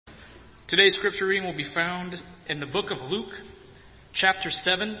Today's scripture reading will be found in the book of Luke, chapter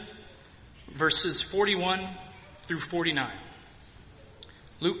 7, verses 41 through 49.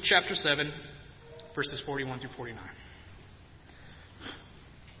 Luke chapter 7, verses 41 through 49.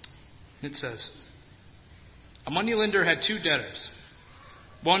 It says, "A moneylender had two debtors.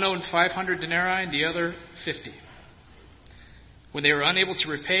 One owed 500 denarii and the other 50. When they were unable to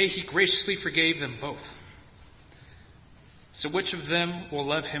repay, he graciously forgave them both. So which of them will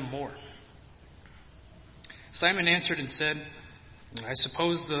love him more?" Simon answered and said, "I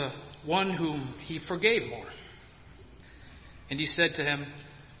suppose the one whom he forgave more." And he said to him,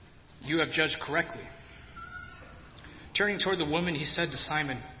 "You have judged correctly." Turning toward the woman, he said to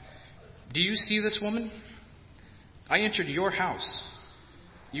Simon, "Do you see this woman? I entered your house.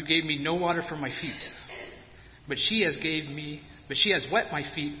 You gave me no water for my feet, but she has wet my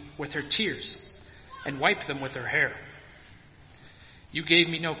feet with her tears and wiped them with her hair. You gave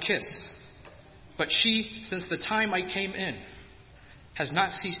me no kiss, but she, since the time I came in, has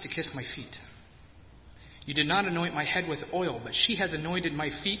not ceased to kiss my feet. You did not anoint my head with oil, but she has anointed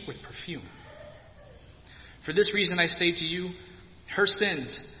my feet with perfume. For this reason I say to you, her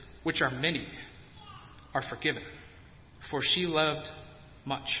sins, which are many, are forgiven, for she loved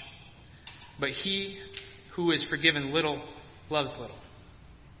much. But he who is forgiven little loves little."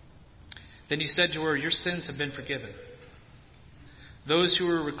 Then he said to her, "Your sins have been forgiven." Those who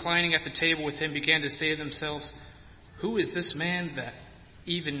were reclining at the table with him began to say to themselves, Who is this man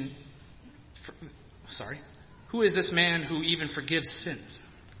who even forgives sins?"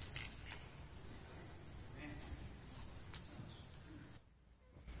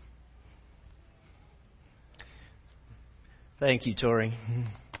 Thank you, Tori.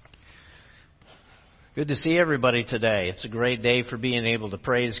 Good to see everybody today. It's a great day for being able to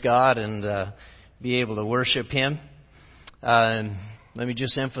praise God and be able to worship Him. Let me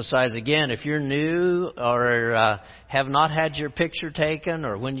just emphasize again, if you're new or have not had your picture taken,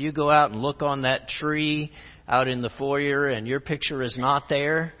 or when you go out and look on that tree out in the foyer and your picture is not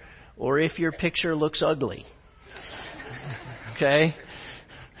there, or if your picture looks ugly, okay?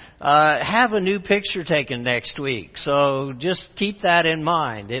 Have a new picture taken next week. So just keep that in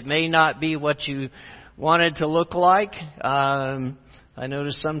mind. It may not be what you wanted to look like. I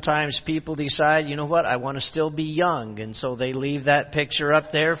notice sometimes people decide, you know what, I want to still be young. And so they leave that picture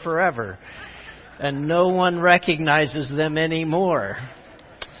up there forever. And no one recognizes them anymore.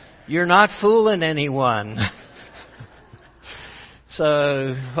 You're not fooling anyone.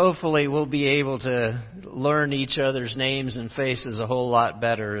 So hopefully we'll be able to learn each other's names and faces a whole lot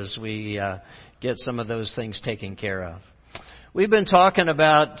better as we get some of those things taken care of. We've been talking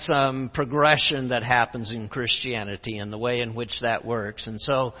about some progression that happens in Christianity and the way in which that works. And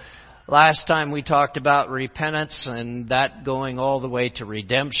so last time we talked about repentance and that going all the way to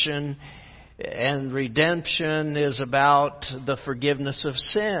redemption. And redemption is about the forgiveness of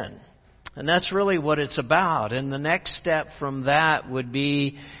sin. And that's really what it's about. And the next step from that would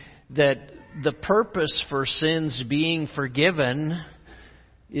be that the purpose for sins being forgiven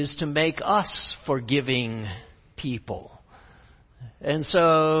is to make us forgiving people. And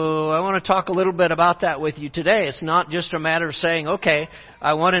so I want to talk a little bit about that with you today. It's not just a matter of saying, okay,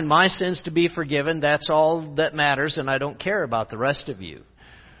 I wanted my sins to be forgiven. That's all that matters, and I don't care about the rest of you.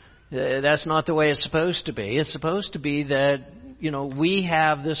 That's not the way it's supposed to be. It's supposed to be that, we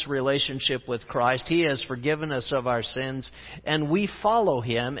have this relationship with Christ. He has forgiven us of our sins, and we follow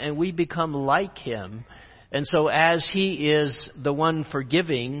Him, and we become like Him. And so as He is the one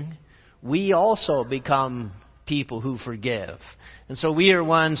forgiving, we also become people who forgive. And so we are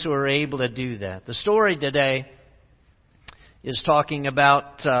ones who are able to do that. The story today is talking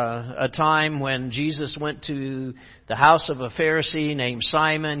about a time when Jesus went to the house of a Pharisee named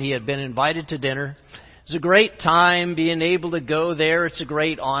Simon. He had been invited to dinner. It's a great time being able to go there. It's a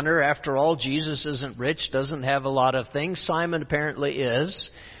great honor. After all, Jesus isn't rich, doesn't have a lot of things. Simon apparently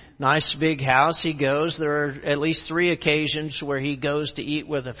is. Nice big house. He goes. There are at least 3 occasions where he goes to eat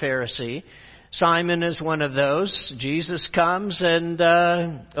with a Pharisee. Simon is one of those. Jesus comes and,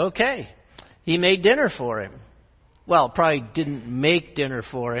 he made dinner for him. Well, probably didn't make dinner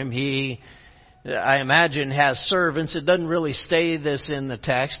for him. He, I imagine, has servants. It doesn't really say this in the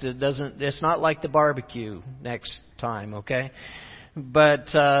text. It's not like the barbecue next time, okay?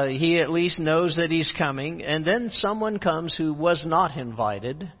 But he at least knows that he's coming. And then someone comes who was not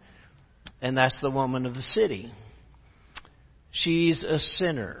invited, and that's the woman of the city. She's a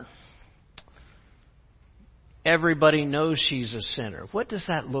sinner. Everybody knows she's a sinner. What does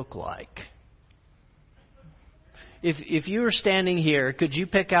that look like? If you were standing here, could you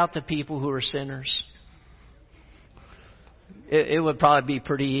pick out the people who are sinners? it would probably be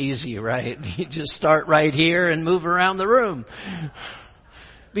pretty easy, right? You just start right here and move around the room.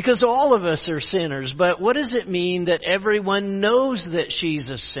 Because all of us are sinners. But what does it mean that everyone knows that she's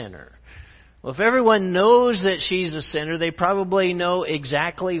a sinner? Well, if everyone knows that she's a sinner, they probably know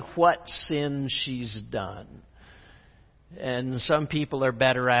exactly what sin she's done. And some people are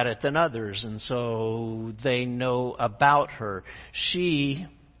better at it than others, and so they know about her. She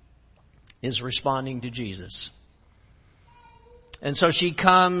is responding to Jesus. And so she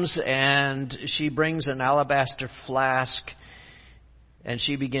comes and she brings an alabaster flask and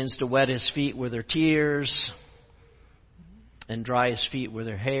she begins to wet his feet with her tears and dry his feet with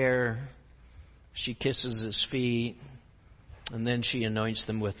her hair. She kisses his feet and then she anoints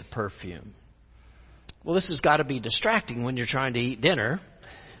them with the perfume. Well, this has got to be distracting when you're trying to eat dinner.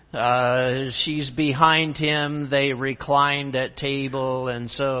 She's behind him. They reclined at table, and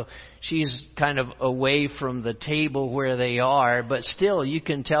so she's kind of away from the table where they are. But still, you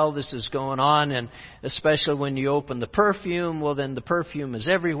can tell this is going on, and especially when you open the perfume, well, then the perfume is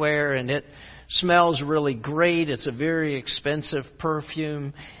everywhere, and it smells really great. It's a very expensive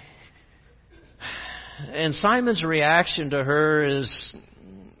perfume. And Simon's reaction to her is,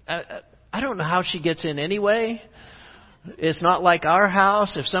 I don't know how she gets in anyway. It's not like our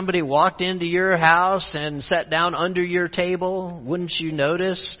house. If somebody walked into your house and sat down under your table, wouldn't you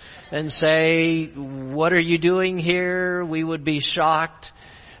notice and say, "What are you doing here?" We would be shocked.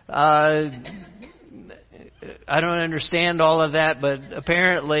 I don't understand all of that, but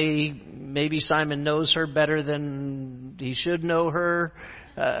apparently maybe Simon knows her better than he should know her.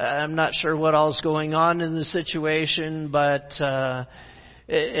 I'm not sure what all's going on in the situation, but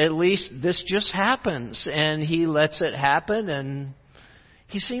at least this just happens, and he lets it happen, and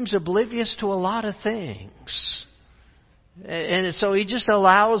he seems oblivious to a lot of things. And so he just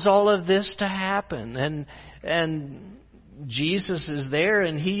allows all of this to happen. And Jesus is there,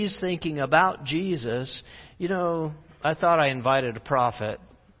 and he's thinking about Jesus. You know, I thought I invited a prophet.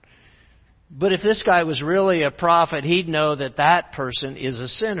 But if this guy was really a prophet, he'd know that that person is a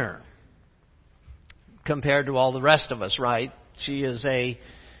sinner compared to all the rest of us, right? She is a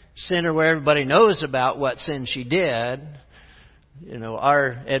sinner where everybody knows about what sin she did. You know, our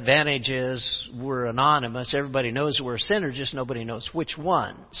advantage is we're anonymous. Everybody knows we're a sinner, just nobody knows which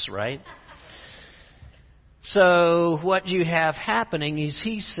ones, right? So what you have happening is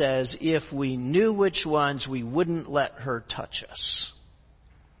he says, if we knew which ones, we wouldn't let her touch us.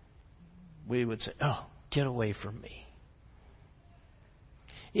 We would say, "Oh, get away from me."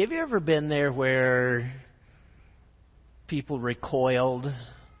 Have you ever been there where people recoiled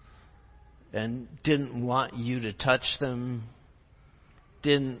and didn't want you to touch them,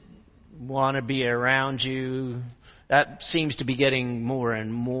 didn't want to be around you? That seems to be getting more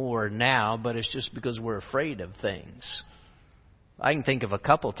and more now, but it's just because we're afraid of things. I can think of a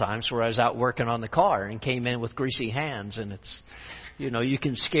couple times where I was out working on the car and came in with greasy hands, and it's, you know, you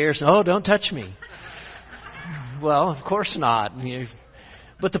can scare some, "Oh, don't touch me." Well, of course not.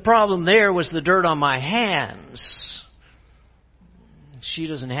 But the problem there was the dirt on my hands. She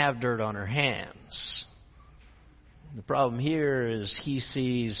doesn't have dirt on her hands. The problem here is he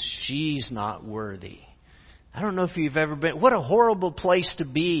sees she's not worthy. I don't know if you've ever been. What a horrible place to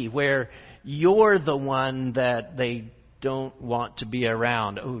be where you're the one that they don't want to be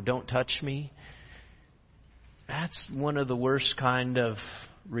around. "Oh, don't touch me." That's one of the worst kind of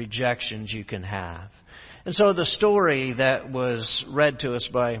rejections you can have. And so the story that was read to us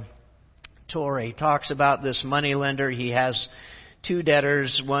by Tori talks about this moneylender. He has two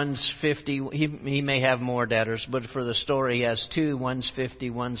debtors. One's 50. He may have more debtors, but for the story, he has two. One's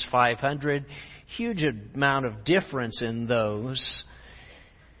 50, one's 500. Huge amount of difference in those.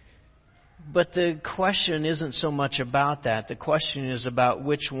 But the question isn't so much about that. The question is about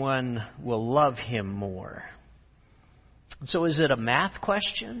which one will love him more. So is it a math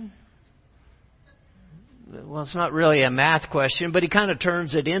question? Well, it's not really a math question, but he kind of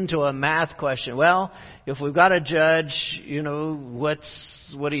turns it into a math question. Well, if we've got to judge, you know, what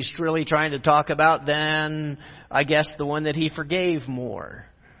he's really trying to talk about, then I guess the one that he forgave more.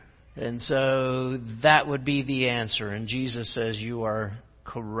 And so that would be the answer. And Jesus says, "You are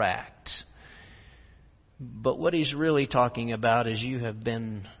correct." But what he's really talking about is you have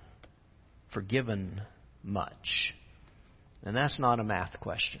been forgiven much. And that's not a math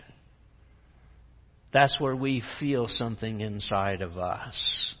question. That's where we feel something inside of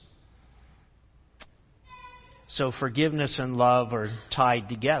us. So forgiveness and love are tied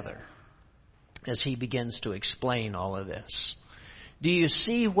together as he begins to explain all of this. Do you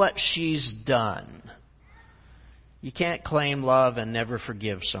see what she's done? You can't claim love and never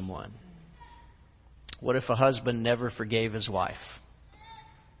forgive someone. What if a husband never forgave his wife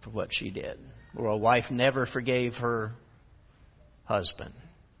for what she did? Or a wife never forgave her husband?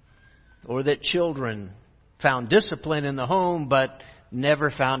 Or that children found discipline in the home but never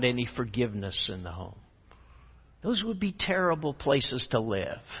found any forgiveness in the home? Those would be terrible places to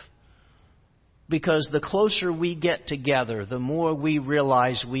live. Because the closer we get together, the more we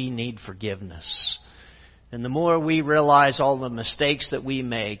realize we need forgiveness. And the more we realize all the mistakes that we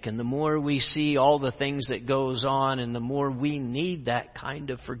make, and the more we see all the things that goes on, and the more we need that kind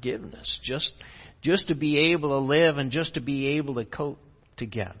of forgiveness, just to be able to live and just to be able to cope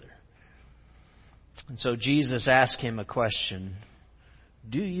together. And so Jesus asked him a question.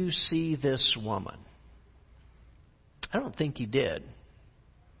 Do you see this woman? I don't think he did.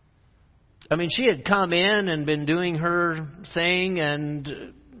 I mean, she had come in and been doing her thing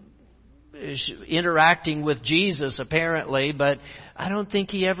and interacting with Jesus apparently, but I don't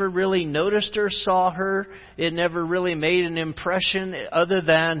think he ever really noticed her, saw her. It never really made an impression other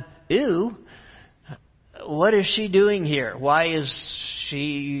than, ew, what is she doing here? Why is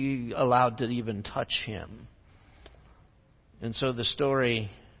she allowed to even touch him? And so the story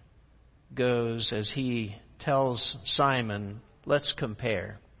goes as he tells Simon, let's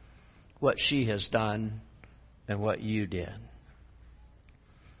compare what she has done and what you did.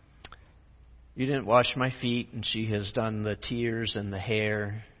 You didn't wash my feet, and she has done the tears and the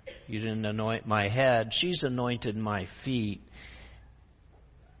hair. You didn't anoint my head. She's anointed my feet.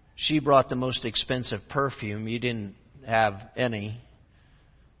 She brought the most expensive perfume. You didn't have any.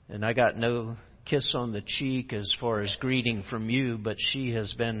 And I got no kiss on the cheek as far as greeting from you, but she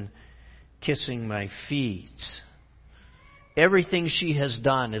has been kissing my feet. Everything she has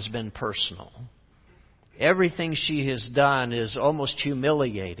done has been personal. Everything she has done is almost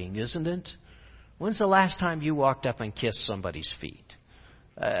humiliating, isn't it? When's the last time you walked up and kissed somebody's feet?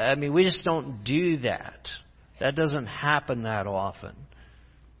 I mean, we just don't do that. That doesn't happen that often.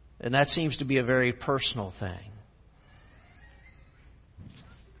 And that seems to be a very personal thing.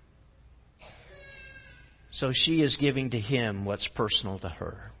 So she is giving to him what's personal to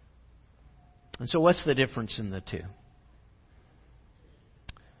her. And so what's the difference in the two?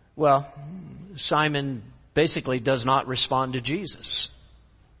 Well, Simon basically does not respond to Jesus.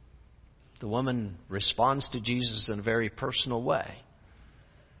 The woman responds to Jesus in a very personal way.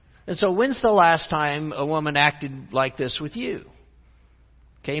 And so when's the last time a woman acted like this with you?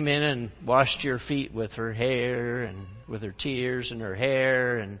 Came in and washed your feet with her hair and with her tears and her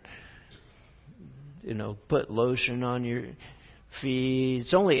hair and, put lotion on your feet.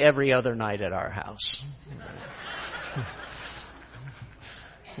 It's only every other night at our house.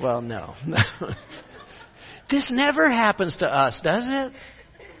 Well, no. This never happens to us, does it?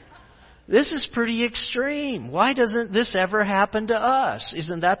 This is pretty extreme. Why doesn't this ever happen to us?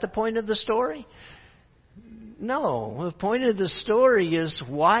 Isn't that the point of the story? No. The point of the story is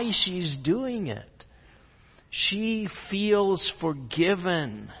why she's doing it. She feels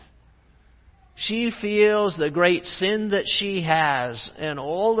forgiven. She feels the great sin that she has and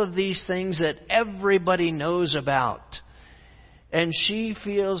all of these things that everybody knows about. And she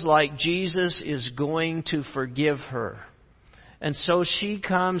feels like Jesus is going to forgive her. And so she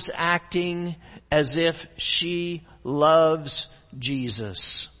comes acting as if she loves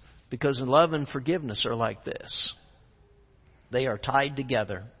Jesus. Because love and forgiveness are like this. They are tied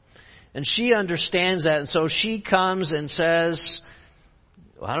together. And she understands that. And so she comes and says,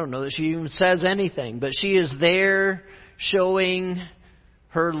 I don't know that she even says anything, but she is there showing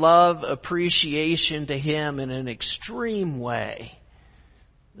her love, appreciation to him in an extreme way.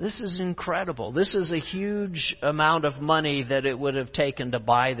 This is incredible. This is a huge amount of money that it would have taken to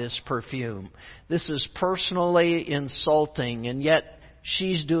buy this perfume. This is personally insulting, and yet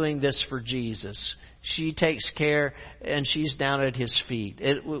she's doing this for Jesus. She takes care, and she's down at his feet.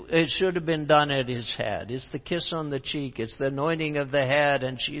 It should have been done at his head. It's the kiss on the cheek. It's the anointing of the head,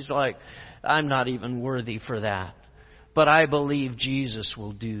 and she's like, I'm not even worthy for that. But I believe Jesus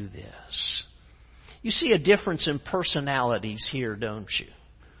will do this. You see a difference in personalities here, don't you?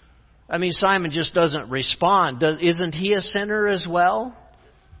 I mean, Simon just doesn't respond. Isn't he a sinner as well?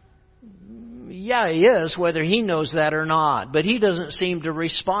 Yeah, he is, whether he knows that or not. But he doesn't seem to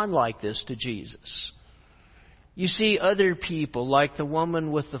respond like this to Jesus. You see other people, like the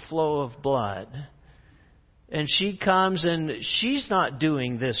woman with the flow of blood. And she comes and she's not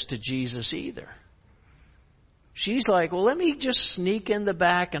doing this to Jesus either. She's like, well, let me just sneak in the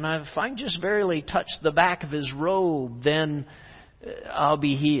back, and if I just barely touch the back of his robe, then I'll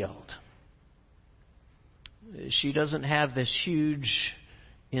be healed. She doesn't have this huge,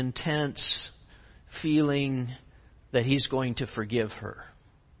 intense feeling that he's going to forgive her.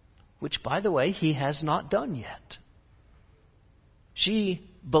 which, by the way, he has not done yet. She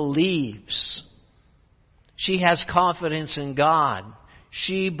believes. She has confidence in God.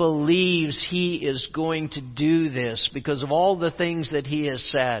 She believes He is going to do this because of all the things that He has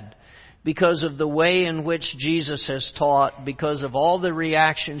said, because of the way in which Jesus has taught, because of all the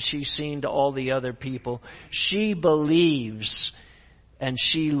reactions she's seen to all the other people. She believes and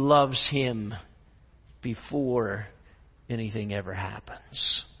she loves Him before anything ever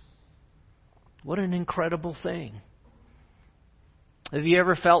happens. What an incredible thing. Have you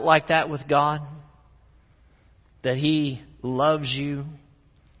ever felt like that with God? That He loves you?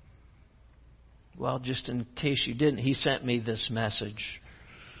 Well, just in case you didn't, He sent me this message.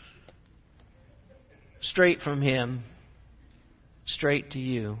 Straight from Him, straight to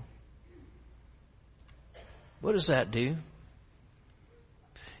you. What does that do?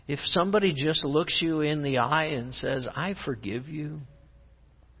 If somebody just looks you in the eye and says, I forgive you,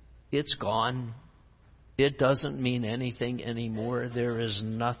 it's gone. It doesn't mean anything anymore. There is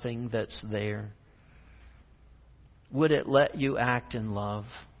nothing that's there. Would it let you act in love?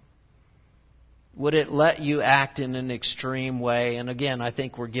 Would it let you act in an extreme way? And again, I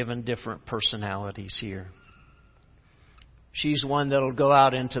think we're given different personalities here. She's one that'll go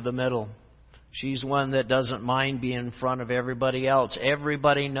out into the middle. She's one that doesn't mind being in front of everybody else.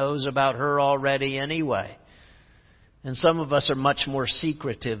 Everybody knows about her already anyway. And some of us are much more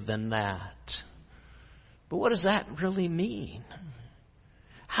secretive than that. But what does that really mean?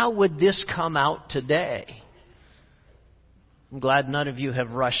 How would this come out today? I'm glad none of you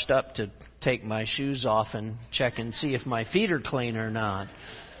have rushed up to take my shoes off and check and see if my feet are clean or not.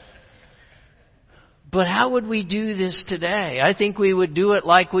 But how would we do this today? I think we would do it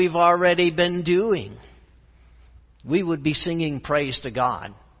like we've already been doing. We would be singing praise to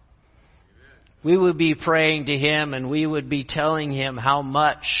God. We would be praying to Him, and we would be telling Him how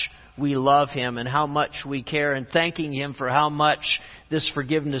much we love Him and how much we care, and thanking Him for how much this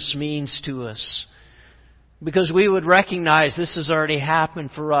forgiveness means to us. Because we would recognize this has already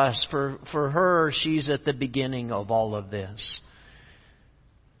happened for us. For her, she's at the beginning of all of this.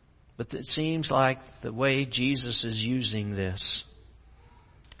 But it seems like the way Jesus is using this,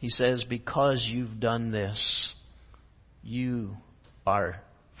 He says, because you've done this, you are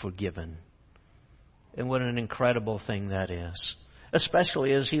forgiven. And what an incredible thing that is.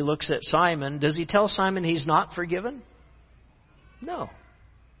 Especially as He looks at Simon. Does He tell Simon he's not forgiven? No.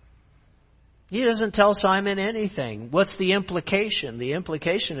 He doesn't tell Simon anything. What's the implication? The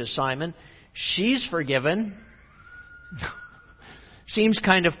implication is, Simon, she's forgiven. Seems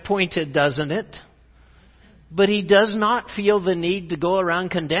kind of pointed, doesn't it? But He does not feel the need to go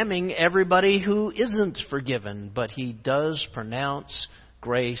around condemning everybody who isn't forgiven. But He does pronounce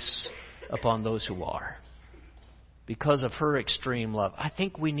grace upon those who are. Because of her extreme love. I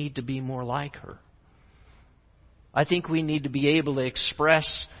think we need to be more like her. I think we need to be able to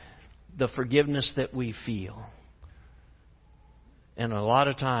express the forgiveness that we feel. And a lot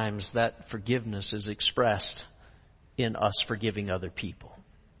of times that forgiveness is expressed in us forgiving other people.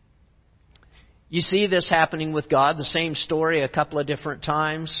 You see this happening with God, the same story a couple of different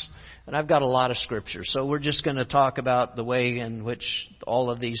times. And I've got a lot of scripture, so we're just going to talk about the way in which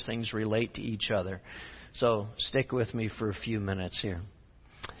all of these things relate to each other. So stick with me for a few minutes here.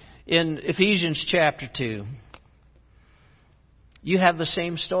 In Ephesians chapter 2, you have the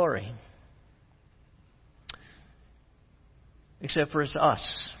same story. Except for it's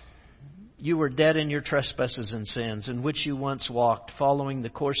us. You were dead in your trespasses and sins, in which you once walked, following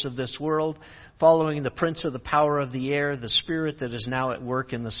the course of this world, following the prince of the power of the air, the spirit that is now at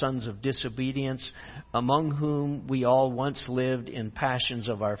work in the sons of disobedience, among whom we all once lived in passions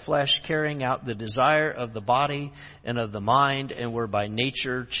of our flesh, carrying out the desire of the body and of the mind, and were by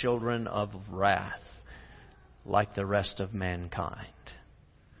nature children of wrath, like the rest of mankind.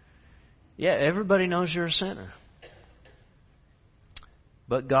 Yeah, everybody knows you're a sinner.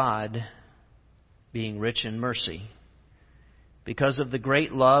 But God, being rich in mercy, because of the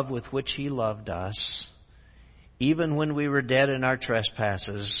great love with which He loved us, even when we were dead in our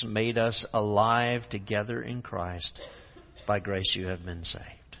trespasses, made us alive together in Christ. By grace you have been saved.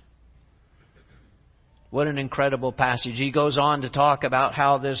 What an incredible passage. He goes on to talk about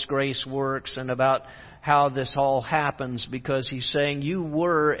how this grace works and about how this all happens, because he's saying you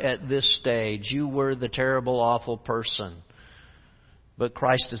were at this stage. You were the terrible, awful person. But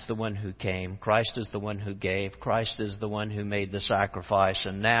Christ is the one who came. Christ is the one who gave. Christ is the one who made the sacrifice.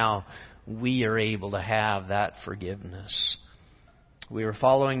 And now we are able to have that forgiveness. We were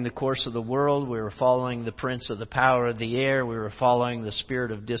following the course of the world. We were following the prince of the power of the air. We were following the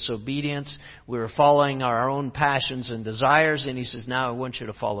spirit of disobedience. We were following our own passions and desires. And he says, now I want you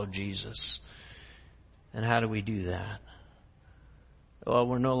to follow Jesus. And how do we do that? Well,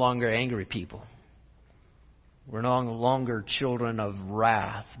 we're no longer angry people. We're no longer children of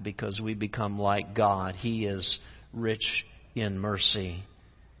wrath because we become like God. He is rich in mercy.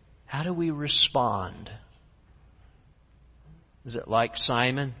 How do we respond? Is it like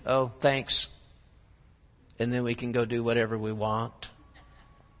Simon? Oh, thanks. And then we can go do whatever we want.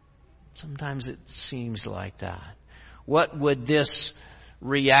 Sometimes it seems like that. What would this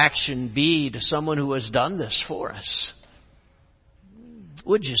reaction be to someone who has done this for us?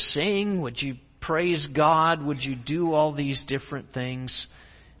 Would you sing? Would you praise God? Would you do all these different things?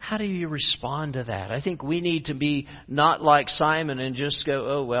 How do you respond to that? I think we need to be not like Simon and just go,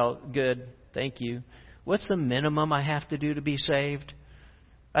 oh, well, good, thank you. What's the minimum I have to do to be saved?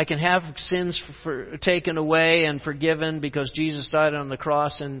 I can have sins taken away and forgiven because Jesus died on the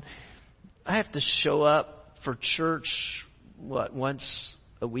cross, and I have to show up for church, once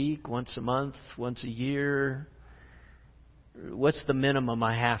a week, once a month, once a year? What's the minimum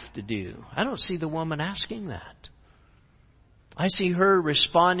I have to do? I don't see the woman asking that. I see her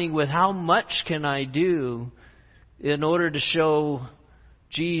responding with, how much can I do in order to show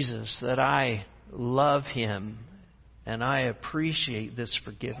Jesus that I love Him and I appreciate this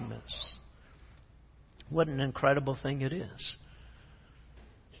forgiveness? What an incredible thing it is.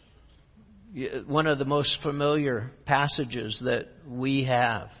 One of the most familiar passages that we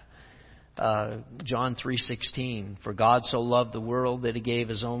have, John 3:16, for God so loved the world that He gave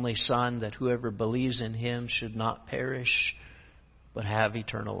His only Son, that whoever believes in Him should not perish but have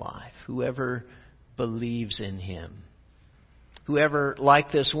eternal life. Whoever believes in Him. Whoever,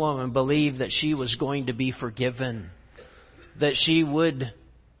 like this woman, believed that she was going to be forgiven, that she would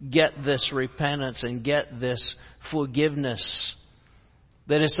get this repentance and get this forgiveness,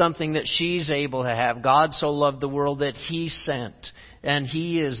 that is something that she's able to have. God so loved the world that He sent, and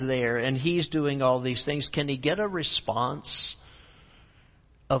He is there, and He's doing all these things. Can He get a response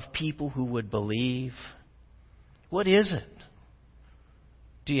of people who would believe? What is it?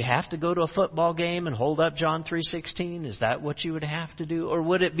 Do you have to go to a football game and hold up John 3:16? Is that what you would have to do? Or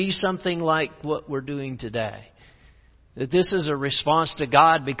would it be something like what we're doing today? That this is a response to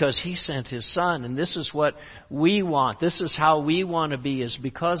God because He sent His Son, and this is what we want. This is how we want to be, is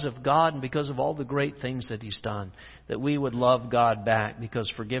because of God and because of all the great things that He's done. That we would love God back, because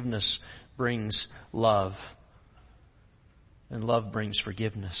forgiveness brings love. And love brings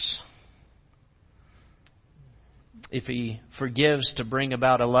forgiveness. If He forgives to bring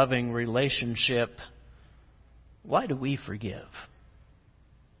about a loving relationship, why do we forgive?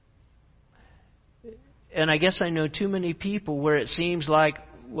 And I guess I know too many people where it seems like,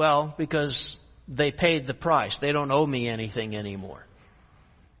 well, because they paid the price. They don't owe me anything anymore.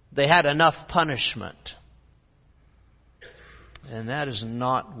 They had enough punishment. And that is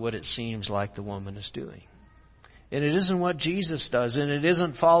not what it seems like the woman is doing. And it isn't what Jesus does, and it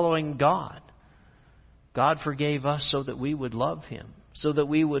isn't following God. God forgave us so that we would love Him, so that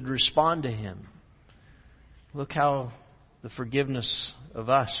we would respond to Him. Look how the forgiveness of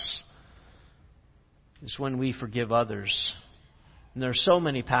us is when we forgive others. And there are so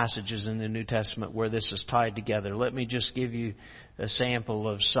many passages in the New Testament where this is tied together. Let me just give you a sample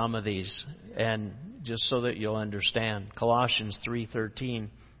of some of these, and just so that you'll understand. Colossians 3:13,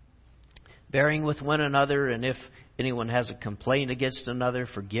 bearing with one another, and if anyone has a complaint against another,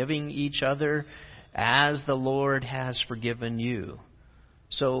 forgiving each other, as the Lord has forgiven you,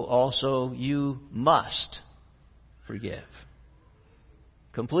 so also you must forgive.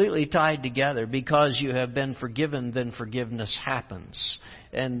 Completely tied together. Because you have been forgiven, then forgiveness happens.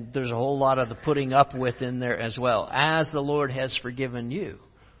 And there's a whole lot of the putting up with in there as well. As the Lord has forgiven you,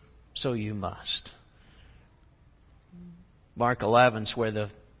 so you must. Mark 11 is where the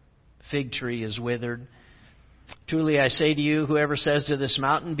fig tree is withered. Truly I say to you, whoever says to this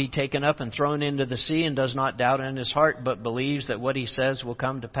mountain, be taken up and thrown into the sea, and does not doubt in his heart, but believes that what he says will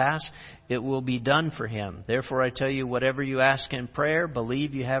come to pass, it will be done for him. Therefore I tell you, whatever you ask in prayer,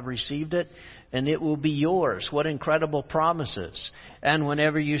 believe you have received it, and it will be yours. What incredible promises. And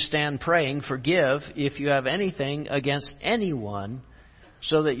whenever you stand praying, forgive if you have anything against anyone,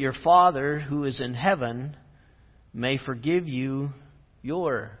 so that your Father who is in heaven may forgive you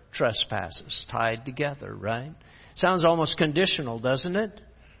your trespasses. Tied together, right? Sounds almost conditional, doesn't it?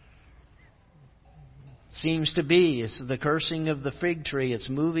 Seems to be. It's the cursing of the fig tree. It's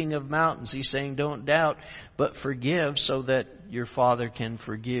moving of mountains. He's saying don't doubt, but forgive so that your Father can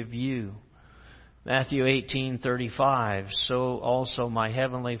forgive you. Matthew 18:35, so also my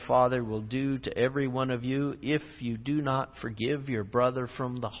heavenly Father will do to every one of you if you do not forgive your brother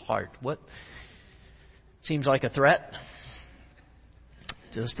from the heart. What? Seems like a threat.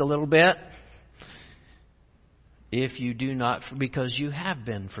 Just a little bit. If you do not, because you have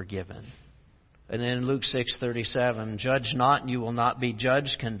been forgiven. And then Luke 6:37, judge not and you will not be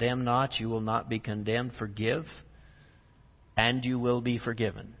judged, condemn not, you will not be condemned, forgive, and you will be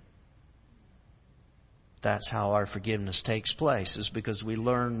forgiven. That's how our forgiveness takes place, is because we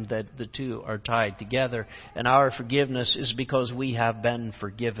learn that the two are tied together. And our forgiveness is because we have been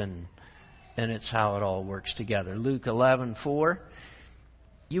forgiven. And it's how it all works together. Luke 11:4.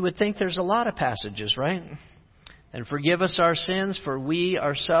 You would think there's a lot of passages, right? And forgive us our sins, for we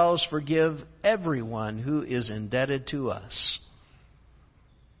ourselves forgive everyone who is indebted to us.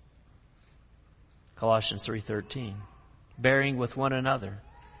 Colossians 3:13. Bearing with one another.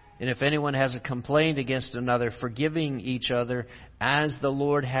 And if anyone has a complaint against another, forgiving each other as the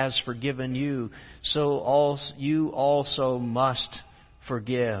Lord has forgiven you, so also you also must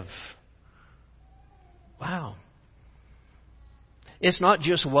forgive. Wow. It's not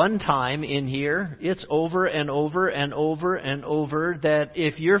just one time in here. It's over and over and over and over that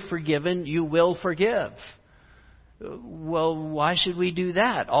if you're forgiven, you will forgive. Well, why should we do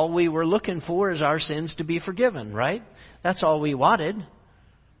that? All we were looking for is our sins to be forgiven, right? That's all we wanted.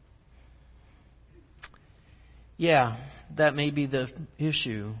 Yeah, that may be the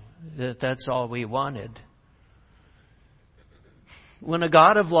issue, that's all we wanted. When a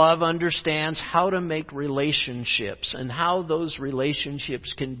God of love understands how to make relationships and how those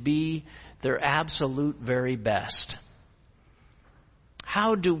relationships can be their absolute very best.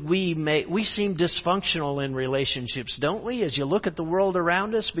 How do we seem dysfunctional in relationships, don't we, as you look at the world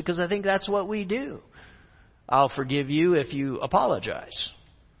around us? Because I think that's what we do. I'll forgive you if you apologize.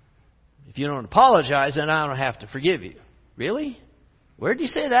 If you don't apologize, then I don't have to forgive you. Really? Where did you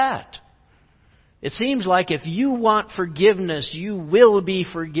say that? It seems like if you want forgiveness, you will be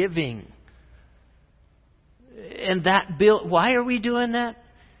forgiving. And why are we doing that?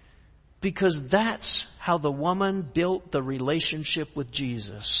 Because that's how the woman built the relationship with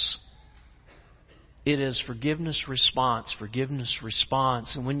Jesus. It is forgiveness, response.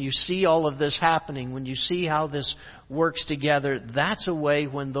 And when you see all of this happening, when you see how this works together, that's a way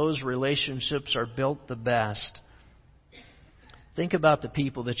when those relationships are built the best. Think about the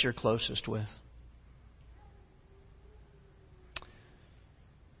people that you're closest with.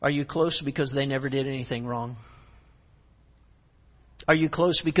 Are you close because they never did anything wrong? Are you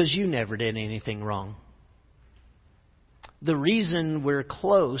close because you never did anything wrong? The reason we're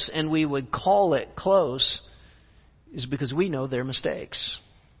close, and we would call it close, is because we know their mistakes.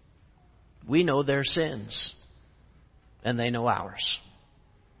 We know their sins. And they know ours.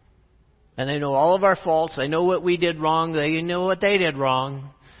 And they know all of our faults. They know what we did wrong. They know what they did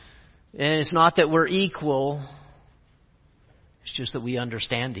wrong. And it's not that we're equal. It's just that we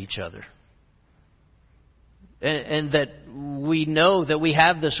understand each other. And that we know that we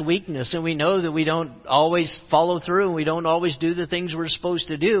have this weakness, and we know that we don't always follow through, and we don't always do the things we're supposed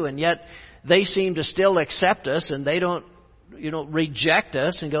to do, and yet they seem to still accept us, and they don't, reject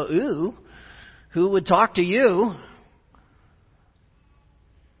us and go, ooh, who would talk to you?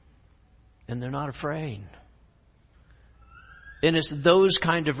 And they're not afraid. And it's those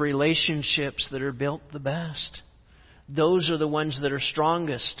kind of relationships that are built the best. Those are the ones that are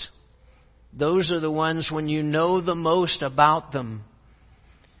strongest. Those are the ones when you know the most about them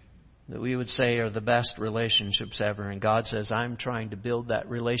that we would say are the best relationships ever. And God says, I'm trying to build that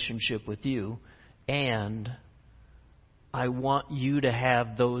relationship with you, and I want you to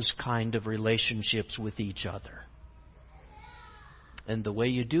have those kind of relationships with each other. And the way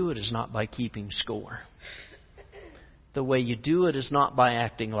you do it is not by keeping score. The way you do it is not by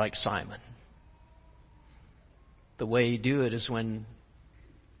acting like Simon. The way you do it is when,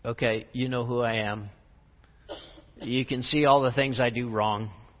 okay, you know who I am. You can see all the things I do wrong.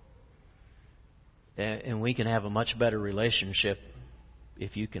 And we can have a much better relationship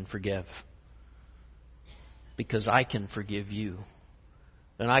if you can forgive. Because I can forgive you.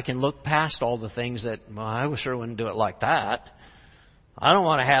 And I can look past all the things that, well, I sure wouldn't do it like that. I don't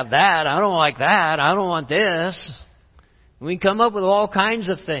want to have that. I don't like that. I don't want this. We can come up with all kinds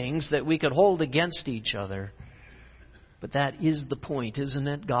of things that we could hold against each other. But that is the point, isn't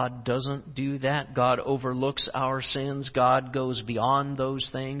it? God doesn't do that. God overlooks our sins. God goes beyond those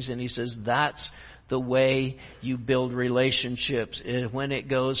things. And He says that's the way you build relationships. When it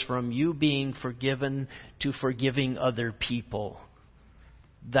goes from you being forgiven to forgiving other people.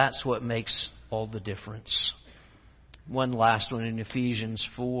 That's what makes all the difference. One last one in Ephesians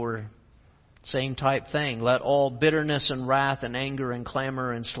 4. Same type thing. Let all bitterness and wrath and anger and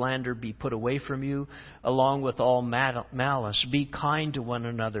clamor and slander be put away from you, along with all malice. Be kind to one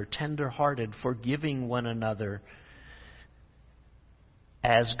another, tender-hearted, forgiving one another,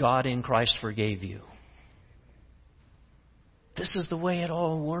 as God in Christ forgave you. This is the way it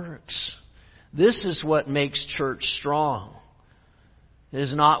all works. This is what makes church strong. It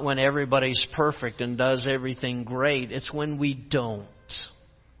is not when everybody's perfect and does everything great. It's when we don't.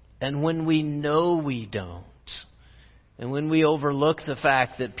 And when we know we don't. And when we overlook the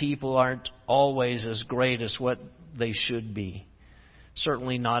fact that people aren't always as great as what they should be.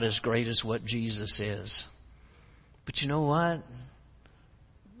 Certainly not as great as what Jesus is. But you know what?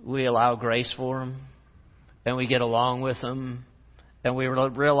 We allow grace for them. And we get along with them. And we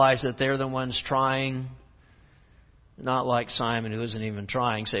realize that they're the ones trying. Not like Simon, who isn't even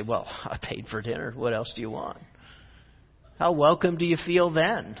trying. Say, well, I paid for dinner. What else do you want? How welcome do you feel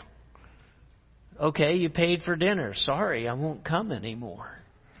then? Okay, you paid for dinner. Sorry, I won't come anymore.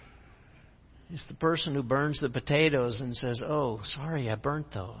 It's the person who burns the potatoes and says, oh, sorry, I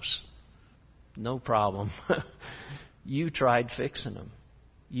burnt those. No problem. You tried fixing them.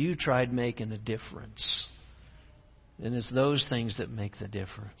 You tried making a difference. And it's those things that make the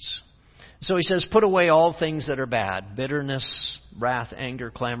difference. So he says, put away all things that are bad. Bitterness, wrath, anger,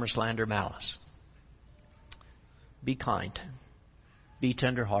 clamor, slander, malice. Be kind. Be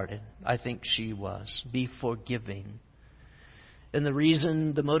tender-hearted. I think she was. Be forgiving. And the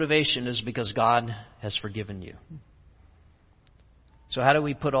reason, the motivation is because God has forgiven you. So how do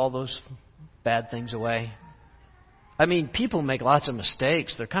we put all those bad things away? I mean, people make lots of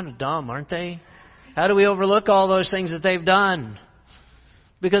mistakes. They're kind of dumb, aren't they? How do we overlook all those things that they've done?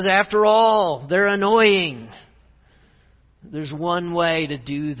 Because after all, they're annoying. There's one way to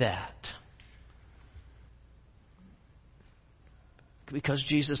do that. Because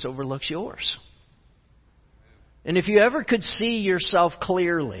Jesus overlooks yours. And if you ever could see yourself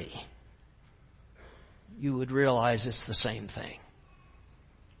clearly, you would realize it's the same thing.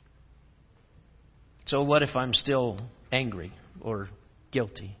 So what if I'm still angry or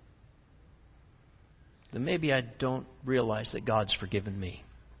guilty? Then maybe I don't realize that God's forgiven me.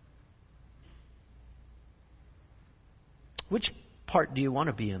 Which part do you want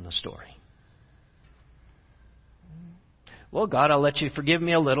to be in the story? Well, God, I'll let you forgive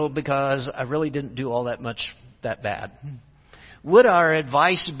me a little because I really didn't do all that bad. Would our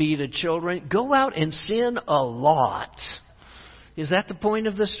advice be to children, go out and sin a lot? Is that the point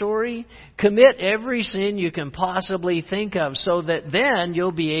of the story? Commit every sin you can possibly think of so that then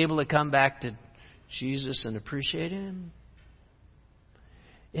you'll be able to come back to Jesus and appreciate Him.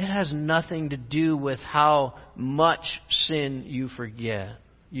 It has nothing to do with how much sin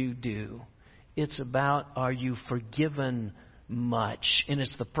you do. It's about, are you forgiven much? And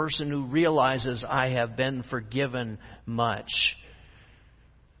it's the person who realizes, I have been forgiven much.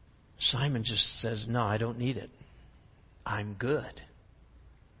 Simon just says, no, I don't need it. I'm good.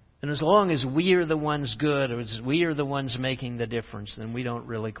 And as long as we are the ones good, or as we are the ones making the difference, then we don't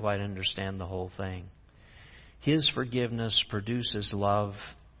really quite understand the whole thing. His forgiveness produces love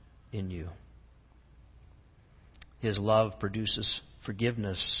in you. His love produces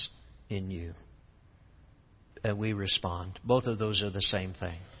forgiveness in you. And we respond. Both of those are the same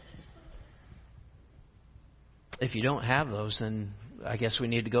thing. If you don't have those, then I guess we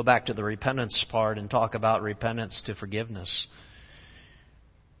need to go back to the repentance part and talk about repentance to forgiveness.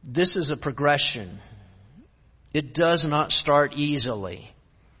 This is a progression. It does not start easily.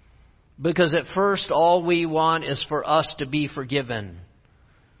 Because at first all we want is for us to be forgiven.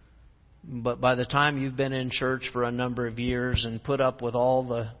 But by the time you've been in church for a number of years and put up with all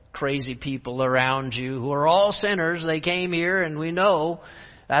the crazy people around you who are all sinners, they came here and we know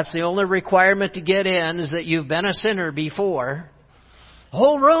that's the only requirement to get in is that you've been a sinner before. The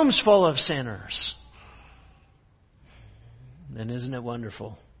whole room's full of sinners. And isn't it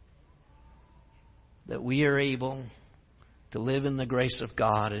wonderful that we are able to live in the grace of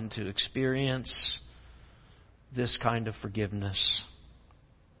God and to experience this kind of forgiveness?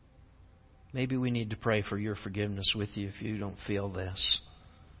 Maybe we need to pray for your forgiveness with you if you don't feel this.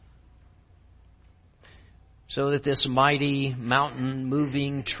 So that this mighty,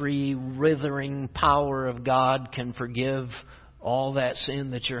 mountain-moving, tree-withering power of God can forgive all that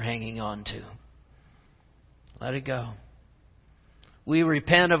sin that you're hanging on to. Let it go. We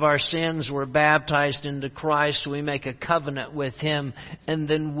repent of our sins. We're baptized into Christ. We make a covenant with Him. And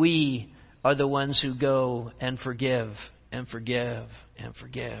then we are the ones who go and forgive and forgive and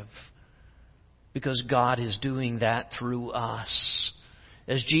forgive. Because God is doing that through us.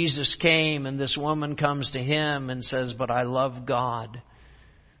 As Jesus came and this woman comes to Him and says, but I love God.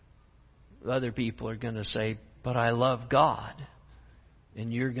 Other people are going to say, but I love God.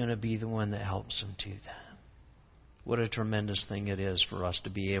 And you're going to be the one that helps them do that. What a tremendous thing it is for us to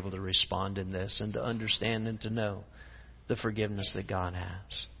be able to respond in this and to understand and to know the forgiveness that God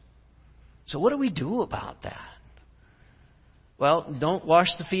has. So what do we do about that? Well, don't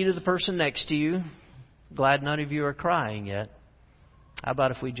wash the feet of the person next to you. Glad none of you are crying yet. How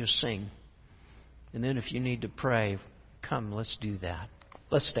about if we just sing? And then if you need to pray, come, let's do that.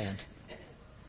 Let's stand.